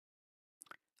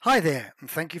Hi there, and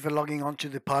thank you for logging on to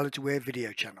the PilotAware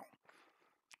video channel.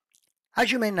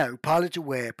 As you may know,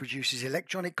 PilotAware produces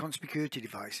electronic conspicuity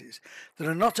devices that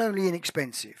are not only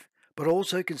inexpensive, but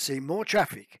also can see more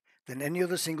traffic than any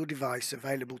other single device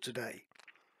available today.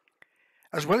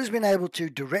 As well as being able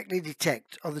to directly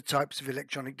detect other types of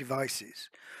electronic devices,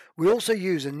 we also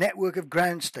use a network of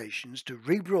ground stations to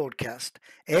rebroadcast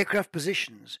aircraft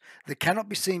positions that cannot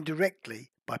be seen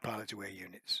directly by PilotAware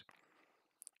units.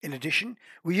 In addition,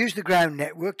 we use the ground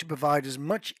network to provide as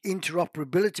much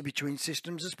interoperability between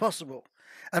systems as possible,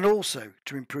 and also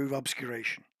to improve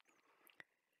obscuration.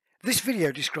 This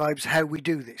video describes how we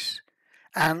do this,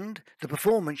 and the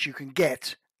performance you can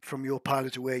get from your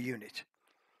PilotAware unit.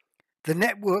 The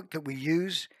network that we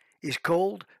use is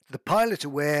called the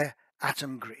PilotAware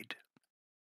Atom Grid.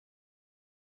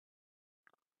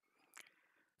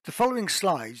 The following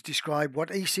slides describe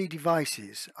what EC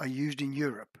devices are used in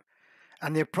Europe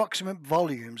and the approximate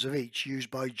volumes of each used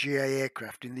by GA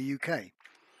aircraft in the UK.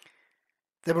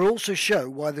 They will also show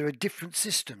why there are different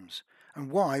systems and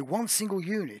why one single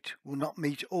unit will not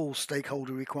meet all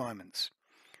stakeholder requirements.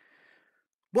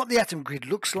 What the Atom Grid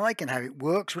looks like and how it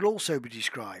works will also be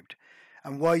described,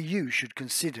 and why you should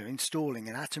consider installing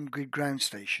an Atom Grid ground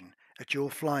station at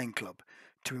your flying club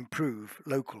to improve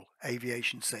local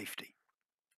aviation safety.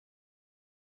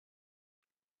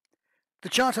 The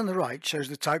chart on the right shows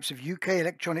the types of UK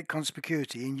electronic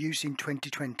conspicuity in use in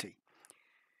 2020.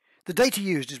 The data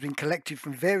used has been collected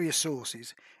from various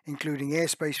sources, including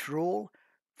Airspace for All,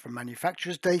 from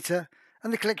manufacturers' data,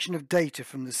 and the collection of data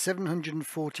from the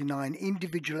 749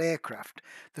 individual aircraft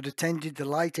that attended the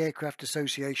Light Aircraft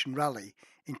Association rally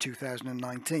in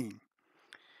 2019.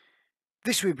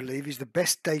 This, we believe, is the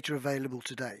best data available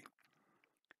today.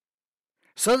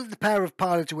 So that the power of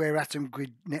PilotAware Atom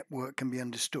Grid network can be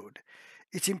understood,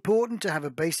 it's important to have a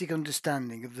basic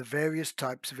understanding of the various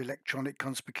types of electronic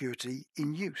conspicuity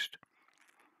in use.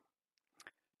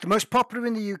 The most popular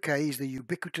in the UK is the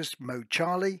ubiquitous Mode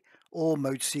Charlie or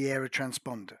Mode Sierra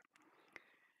transponder.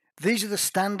 These are the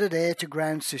standard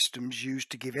air-to-ground systems used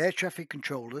to give air traffic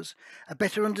controllers a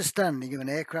better understanding of an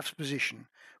aircraft's position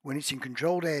when it's in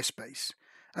controlled airspace,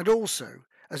 and also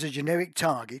as a generic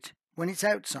target when it's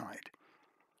outside.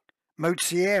 Mode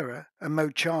Sierra and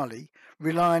Mode Charlie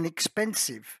rely on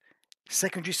expensive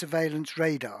secondary surveillance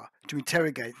radar to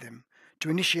interrogate them to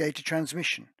initiate a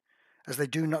transmission, as they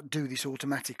do not do this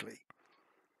automatically.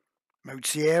 Mode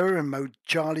Sierra and Mode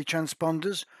Charlie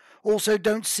transponders also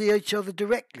don't see each other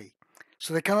directly,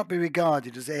 so they cannot be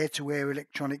regarded as air-to-air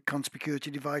electronic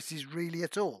conspicuity devices really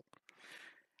at all.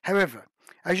 However,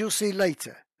 as you'll see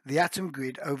later, the Atom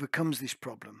Grid overcomes this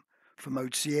problem for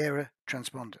Mode Sierra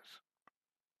transponders.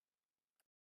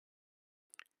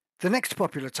 The next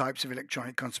popular types of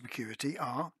electronic conspicuity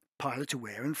are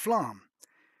PilotAware and FLARM.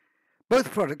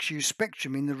 Both products use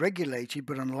spectrum in the regulated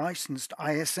but unlicensed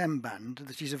ISM band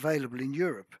that is available in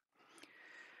Europe.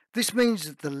 This means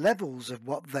that the levels of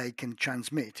what they can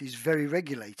transmit is very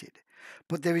regulated,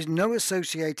 but there is no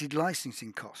associated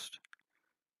licensing cost.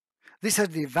 This has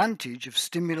the advantage of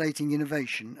stimulating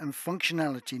innovation, and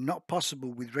functionality not possible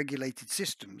with regulated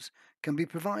systems can be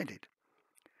provided.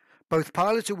 Both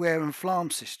PilotAware and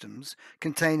FLARM systems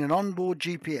contain an onboard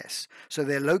GPS, so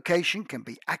their location can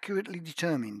be accurately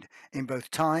determined in both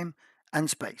time and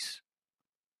space.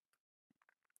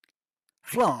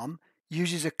 FLARM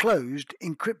uses a closed,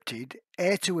 encrypted,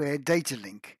 air-to-air data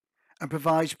link and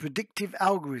provides predictive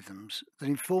algorithms that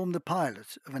inform the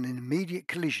pilot of an immediate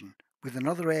collision with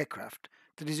another aircraft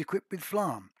that is equipped with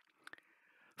FLARM.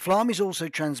 FLARM is also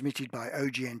transmitted by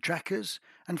OGN trackers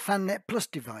and FanNet Plus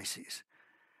devices,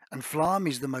 and FLARM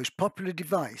is the most popular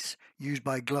device used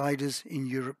by gliders in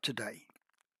Europe today.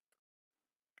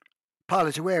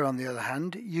 PilotAware, on the other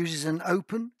hand, uses an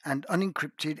open and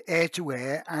unencrypted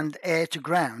air-to-air and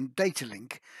air-to-ground data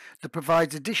link that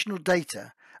provides additional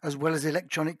data as well as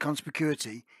electronic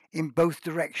conspicuity in both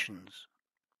directions.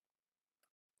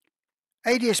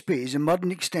 ADS-B is a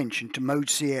modern extension to Mode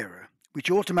Sierra,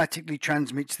 which automatically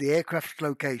transmits the aircraft's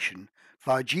location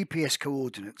via GPS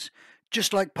coordinates,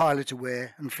 just like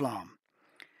PilotAware and FLARM.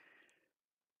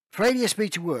 For ADS-B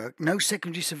to work, no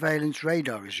secondary surveillance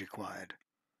radar is required,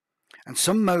 and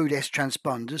some Mode S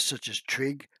transponders such as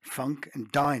Trig, Funk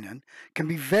and Dynon can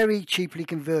be very cheaply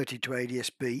converted to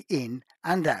ADS-B in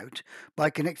and out by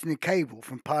connecting a cable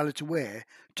from PilotAware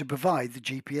to provide the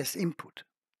GPS input.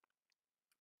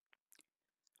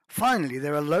 Finally,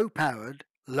 there are low-powered,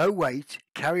 low-weight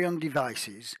carry-on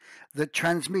devices that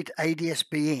transmit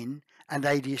ADS-B in and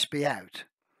ADS-B out.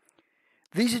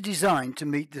 These are designed to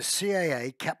meet the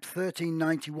CAA CAP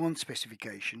 1391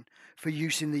 specification for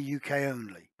use in the UK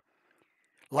only.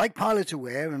 Like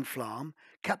PilotAware and FLARM,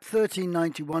 CAP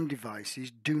 1391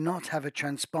 devices do not have a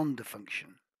transponder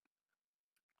function.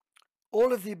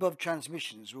 All of the above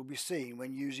transmissions will be seen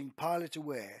when using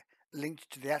PilotAware linked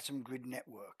to the Atom Grid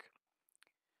network.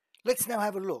 Let's now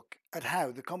have a look at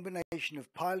how the combination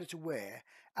of PilotAware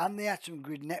and the Atom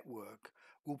Grid network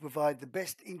will provide the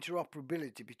best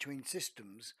interoperability between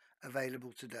systems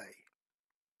available today.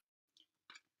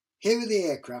 Here are the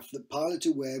aircraft that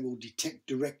PilotAware will detect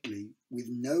directly with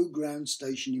no ground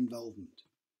station involvement.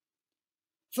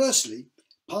 Firstly,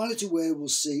 PilotAware will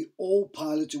see all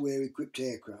PilotAware equipped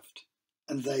aircraft,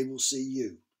 and they will see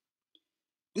you.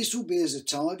 This will be as a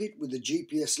target with a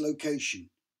GPS location,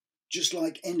 just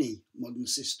like any modern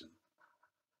system.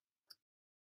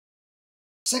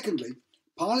 Secondly,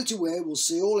 PilotAware will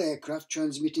see all aircraft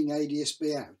transmitting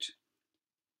ADS-B out.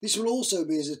 This will also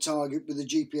be as a target with a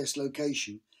GPS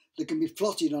location that can be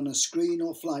plotted on a screen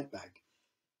or flight bag.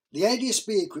 The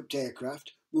ADS-B equipped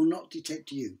aircraft will not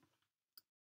detect you.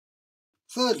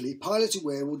 Thirdly,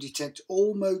 PilotAware will detect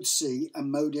all Mode C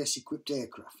and Mode S equipped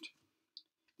aircraft.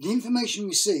 The information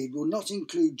received will not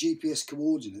include GPS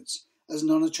coordinates as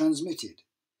none are transmitted,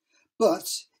 but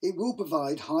it will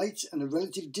provide height and a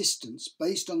relative distance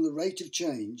based on the rate of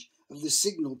change of the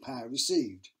signal power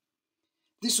received.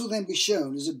 This will then be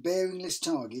shown as a bearingless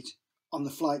target on the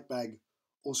flight bag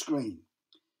or screen.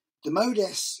 The Mode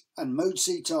S and Mode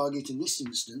C target in this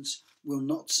instance will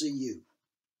not see you.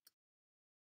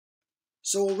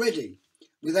 So already,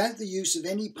 without the use of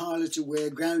any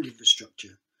PilotAware ground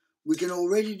infrastructure, we can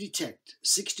already detect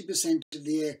 60% of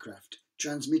the aircraft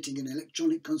transmitting an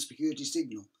electronic conspicuity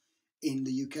signal in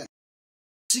the UK.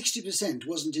 60%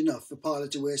 wasn't enough for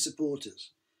PilotAware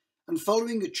supporters, and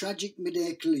following a tragic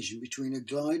mid-air collision between a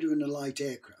glider and a light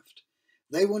aircraft,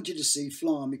 they wanted to see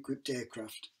FLARM-equipped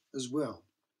aircraft as well.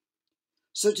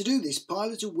 So to do this,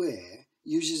 PilotAware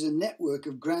uses a network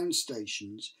of ground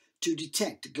stations to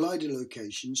detect glider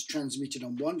locations transmitted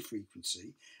on one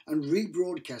frequency and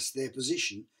rebroadcast their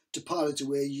position to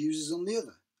PilotAware users on the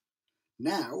other.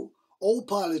 Now, all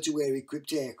PilotAware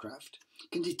equipped aircraft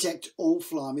can detect all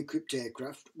FLARM equipped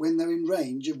aircraft when they're in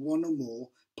range of one or more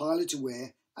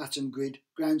PilotAware Atom Grid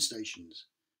ground stations.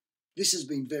 This has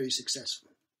been very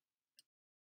successful.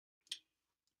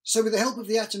 So with the help of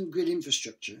the Atom Grid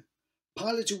infrastructure,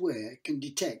 PilotAware can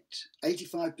detect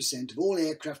 85% of all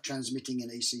aircraft transmitting an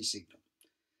EC signal.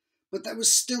 But that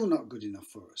was still not good enough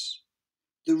for us.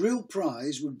 The real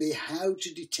prize would be how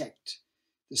to detect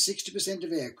the 60%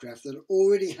 of aircraft that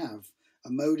already have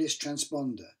a Mode S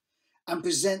transponder and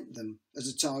present them as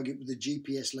a target with a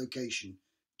GPS location,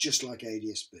 just like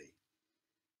ADS-B.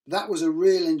 That was a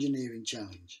real engineering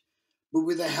challenge, but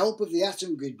with the help of the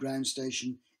Atom Grid ground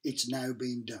station, it's now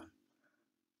been done.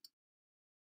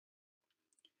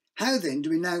 How then do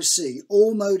we now see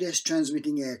all Mode S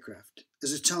transmitting aircraft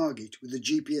as a target with a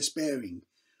GPS bearing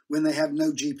when they have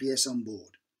no GPS on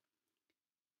board?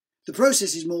 The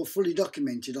process is more fully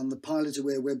documented on the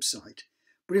PilotAware website,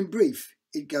 but in brief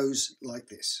it goes like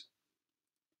this.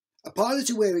 A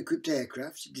PilotAware equipped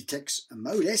aircraft detects a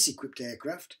Mode S equipped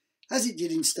aircraft as it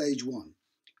did in stage 1.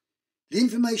 The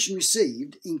information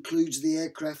received includes the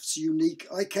aircraft's unique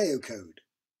ICAO code.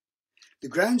 The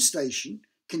ground station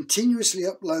continuously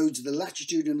uploads the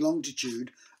latitude and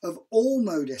longitude of all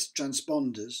Mode S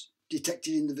transponders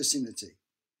detected in the vicinity.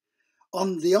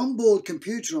 On the onboard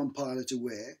computer on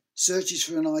PilotAware searches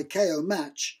for an ICAO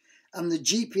match and the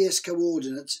GPS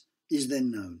coordinate is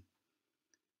then known.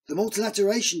 The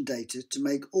multilateration data to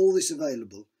make all this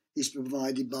available is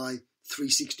provided by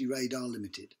 360 Radar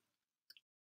Limited.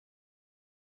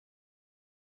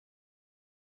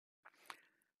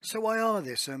 So why are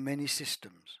there so many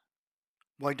systems?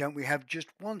 Why don't we have just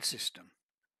one system?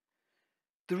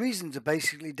 The reasons are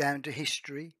basically down to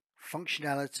history,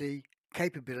 functionality,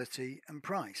 capability and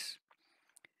price.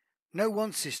 No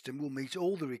one system will meet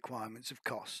all the requirements of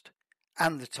cost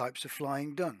and the types of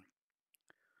flying done.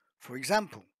 For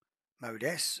example, Mode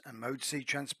S and Mode C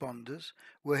transponders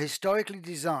were historically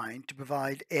designed to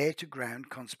provide air-to-ground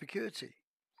conspicuity.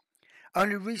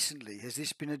 Only recently has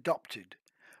this been adopted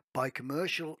by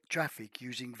commercial traffic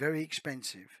using very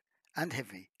expensive and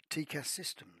heavy TCAS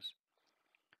systems.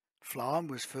 FLARM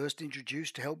was first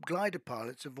introduced to help glider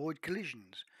pilots avoid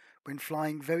collisions when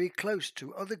flying very close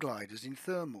to other gliders in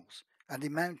thermals and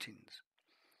in mountains.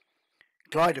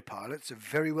 Glider pilots are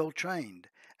very well trained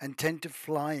and tend to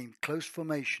fly in close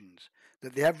formations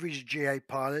that the average GA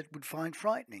pilot would find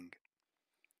frightening.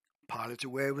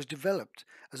 PilotAware was developed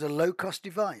as a low-cost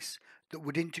device that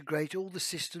would integrate all the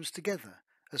systems together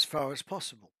as far as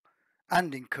possible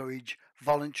and encourage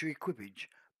voluntary equipage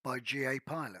by GA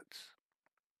pilots.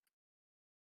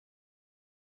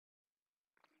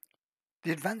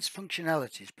 The advanced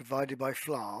functionalities provided by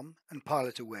FLARM and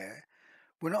PilotAware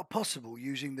were not possible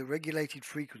using the regulated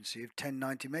frequency of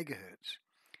 1090 MHz,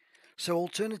 so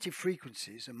alternative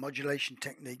frequencies and modulation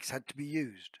techniques had to be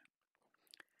used.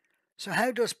 So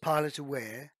how does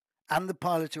PilotAware and the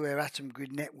PilotAware Atom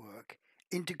Grid network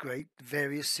integrate the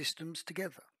various systems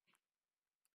together?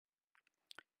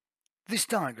 This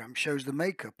diagram shows the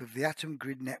makeup of the Atom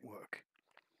Grid network.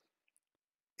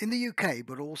 In the UK,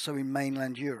 but also in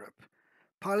mainland Europe,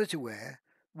 PilotAware,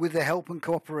 with the help and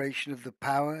cooperation of the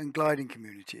power and gliding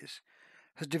communities,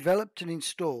 has developed and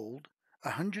installed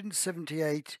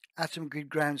 178 Atom Grid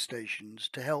ground stations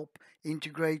to help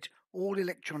integrate all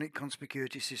electronic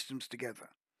conspicuity systems together.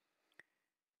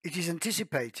 It is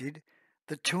anticipated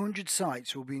that 200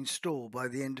 sites will be installed by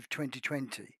the end of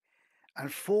 2020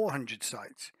 and 400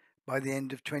 sites by the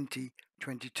end of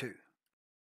 2022.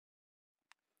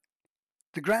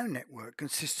 The ground network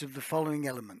consists of the following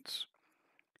elements.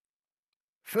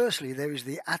 Firstly, there is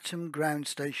the Atom ground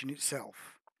station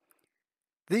itself.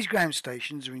 These ground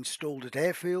stations are installed at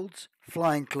airfields,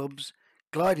 flying clubs,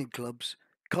 gliding clubs,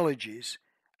 colleges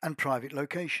and private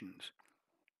locations.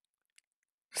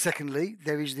 Secondly,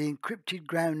 there is the encrypted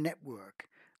ground network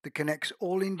that connects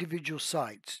all individual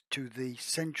sites to the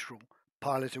central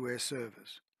PilotAware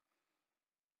servers.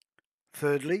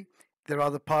 Thirdly, there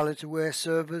are the PilotAware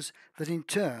servers that in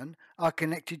turn are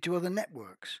connected to other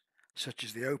networks, such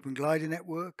as the Open Glider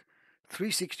Network,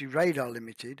 360 Radar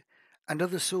Limited, and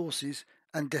other sources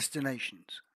and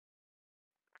destinations.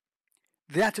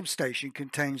 The Atom Station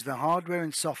contains the hardware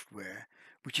and software,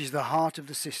 which is the heart of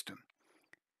the system.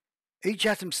 Each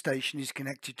Atom Station is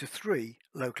connected to 3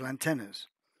 local antennas.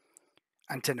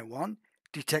 Antenna 1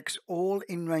 detects all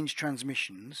in-range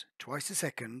transmissions twice a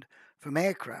second from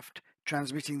aircraft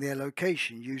transmitting their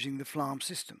location using the FLARM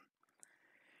system.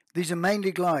 These are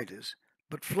mainly gliders,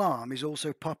 but FLARM is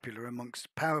also popular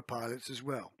amongst power pilots as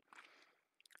well.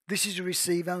 This is a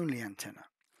receive-only antenna.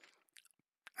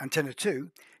 Antenna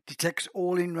 2 detects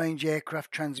all in-range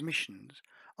aircraft transmissions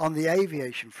on the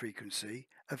aviation frequency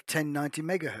of 1090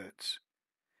 MHz.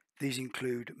 These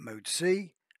include Mode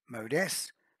C, Mode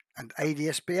S and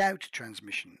ADS-B out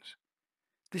transmissions.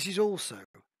 This is also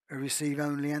a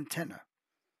receive-only antenna.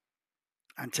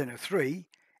 Antenna 3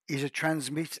 is a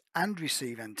transmit and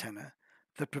receive antenna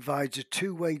that provides a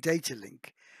two-way data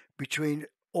link between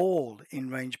all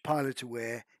in-range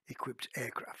PilotAware equipped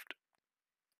aircraft.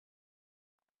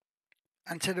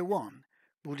 Antenna 1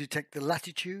 will detect the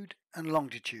latitude and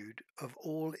longitude of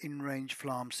all in-range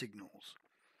FLARM signals.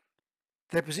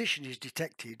 Their position is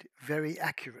detected very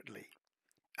accurately,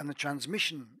 and the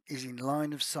transmission is in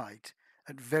line of sight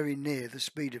at very near the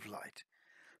speed of light,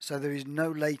 so there is no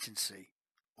latency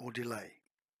or delay.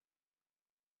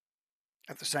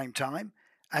 At the same time,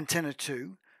 Antenna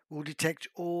 2 will detect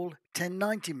all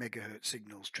 1090 MHz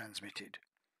signals transmitted.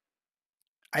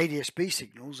 ADS-B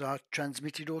signals are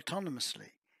transmitted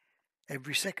autonomously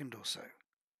every second or so.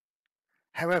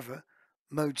 However,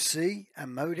 Mode C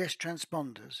and Mode S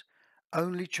transponders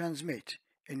only transmit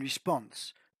in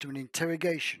response to an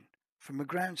interrogation from a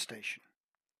ground station.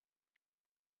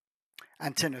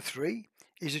 Antenna 3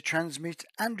 is a transmit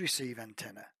and receive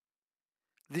antenna.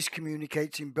 This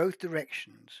communicates in both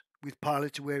directions with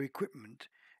PilotAware equipment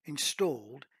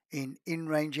installed in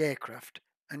in-range aircraft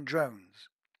and drones.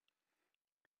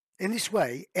 In this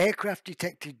way, aircraft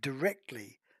detected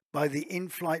directly by the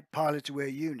in-flight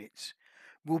PilotAware units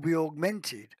will be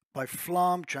augmented by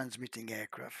FLARM transmitting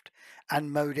aircraft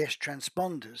and Mode S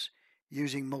transponders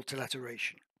using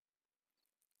multilateration.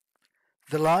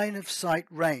 The line of sight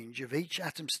range of each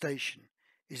Atom Station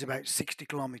is about 60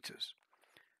 kilometers,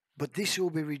 but this will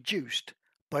be reduced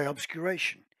by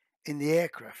obscuration in the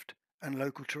aircraft and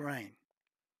local terrain.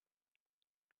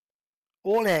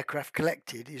 All aircraft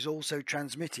collected is also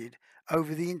transmitted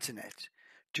over the internet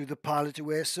to the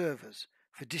PilotAware servers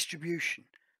for distribution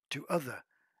to other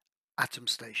Atom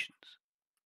Stations.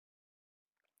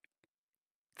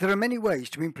 There are many ways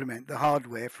to implement the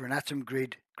hardware for an Atom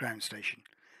Grid ground station.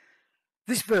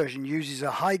 This version uses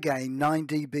a high-gain 9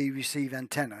 dB receive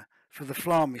antenna for the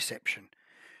FLARM reception,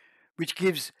 which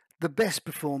gives the best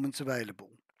performance available.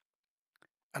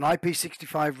 An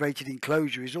IP65 rated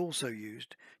enclosure is also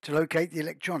used to locate the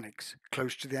electronics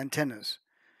close to the antennas.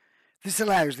 This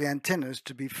allows the antennas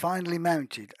to be finely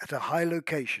mounted at a high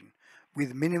location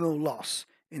with minimal loss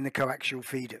in the coaxial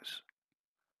feeders.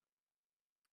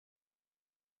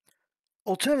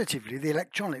 Alternatively, the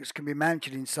electronics can be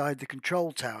mounted inside the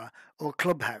control tower or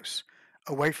clubhouse,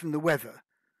 away from the weather,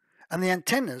 and the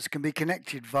antennas can be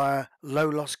connected via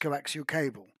low-loss coaxial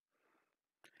cable.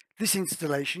 This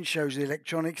installation shows the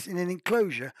electronics in an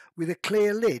enclosure with a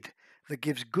clear lid that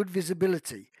gives good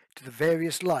visibility to the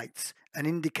various lights and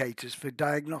indicators for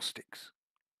diagnostics.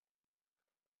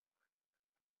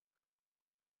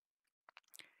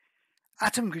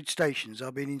 Atom grid stations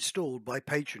are being installed by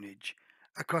patronage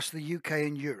across the UK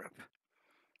and Europe.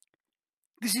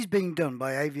 This is being done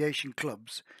by aviation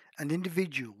clubs and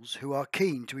individuals who are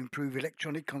keen to improve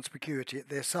electronic conspicuity at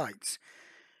their sites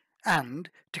and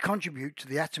to contribute to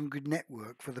the Atom Grid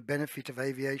network for the benefit of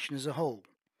aviation as a whole.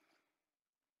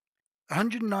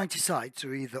 190 sites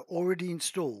are either already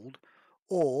installed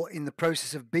or in the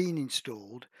process of being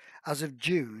installed as of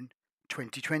June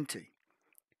 2020.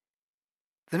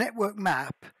 The network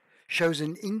map shows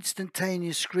an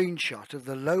instantaneous screenshot of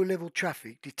the low-level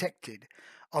traffic detected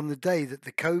on the day that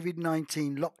the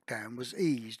COVID-19 lockdown was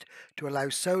eased to allow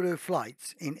solo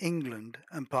flights in England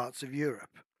and parts of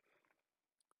Europe.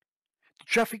 The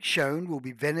traffic shown will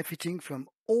be benefiting from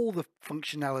all the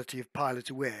functionality of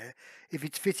PilotAware if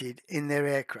it's fitted in their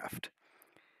aircraft.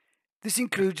 This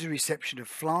includes the reception of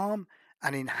FLARM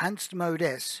and enhanced Mode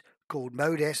S called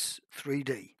Mode S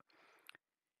 3D.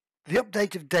 The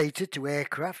update of data to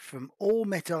aircraft from all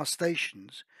METAR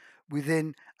stations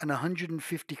within an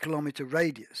 150 kilometre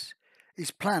radius is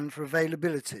planned for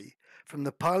availability from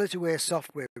the PilotAware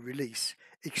software release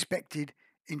expected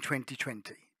in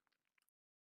 2020.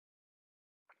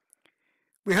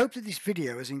 We hope that this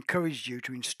video has encouraged you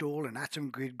to install an Atom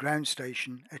Grid ground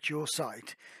station at your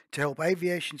site to help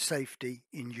aviation safety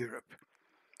in Europe.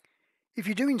 If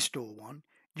you do install one,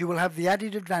 you will have the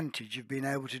added advantage of being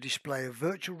able to display a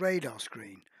virtual radar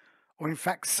screen, or in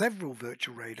fact several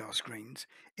virtual radar screens,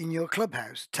 in your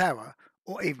clubhouse, tower,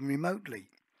 or even remotely.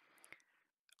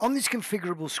 On this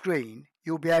configurable screen,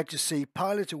 you'll be able to see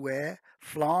PilotAware,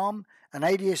 FLARM and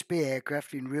ADS-B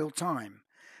aircraft in real time,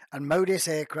 and Mode S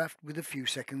aircraft with a few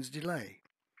seconds delay.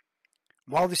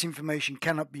 While this information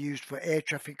cannot be used for air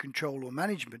traffic control or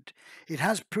management, it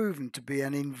has proven to be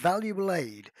an invaluable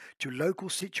aid to local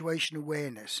situation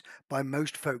awareness by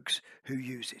most folks who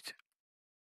use it.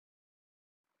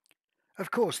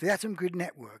 Of course, the Atom Grid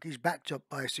network is backed up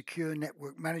by a secure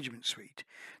network management suite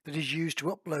that is used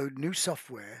to upload new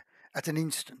software at an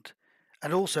instant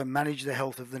and also manage the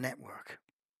health of the network.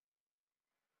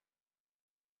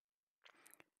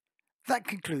 That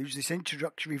concludes this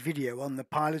introductory video on the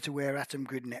PilotAware Atom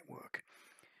Grid network.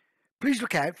 Please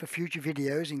look out for future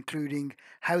videos including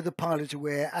how the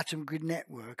PilotAware Atom Grid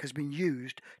network has been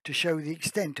used to show the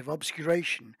extent of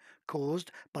obscuration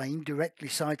caused by indirectly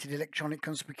sighted electronic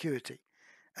conspicuity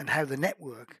and how the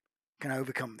network can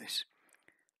overcome this.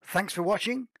 Thanks for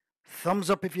watching, thumbs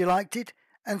up if you liked it,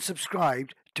 and subscribe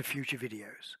to future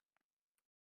videos.